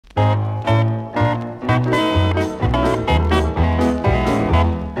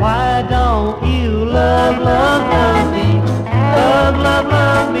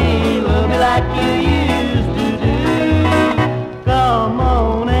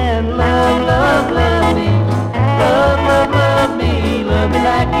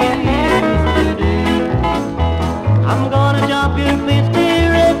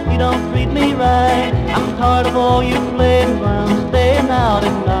all your playing ground, staying out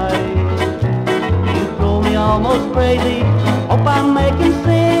at night. You drove me almost crazy, hope I'm making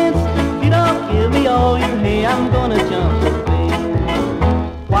sense. If you don't give me all your hay, I'm gonna jump the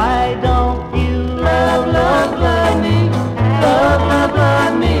fence. Why don't you love, love, love me? Love, love,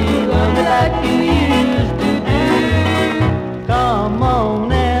 love me, love me like you used to do. Come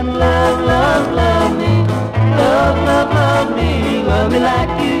on and love, love, love me. Love, love, love me, love me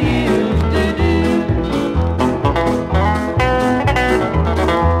like you used to do.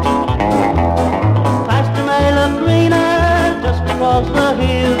 Pasture may look greener just across the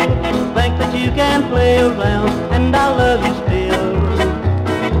hill. Think that you can play around and I love you still.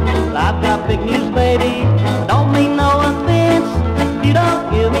 I've got big news, baby, I don't mean no offense. If you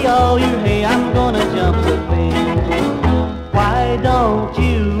don't give me all your hay, I'm gonna jump the fence. Why don't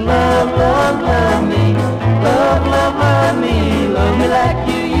you love, love, love me? Love, love, love me, love me like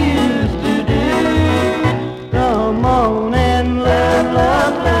you used to do. Come on and love,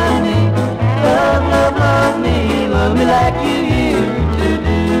 love, love me. Love, love, love me, love me like you used to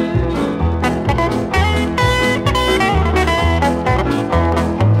do.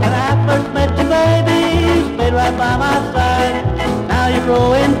 When I first met you, baby, you stayed right by my side. Now you're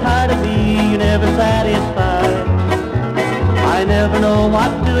growing tired of me, you're never satisfied. I never know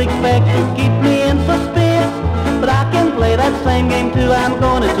what to expect, you keep me in suspense. But I can play that same game too, I'm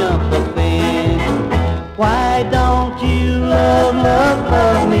gonna jump the fence. Why don't you love, love,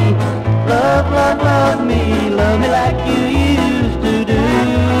 love me? Love, love, love me, love me like you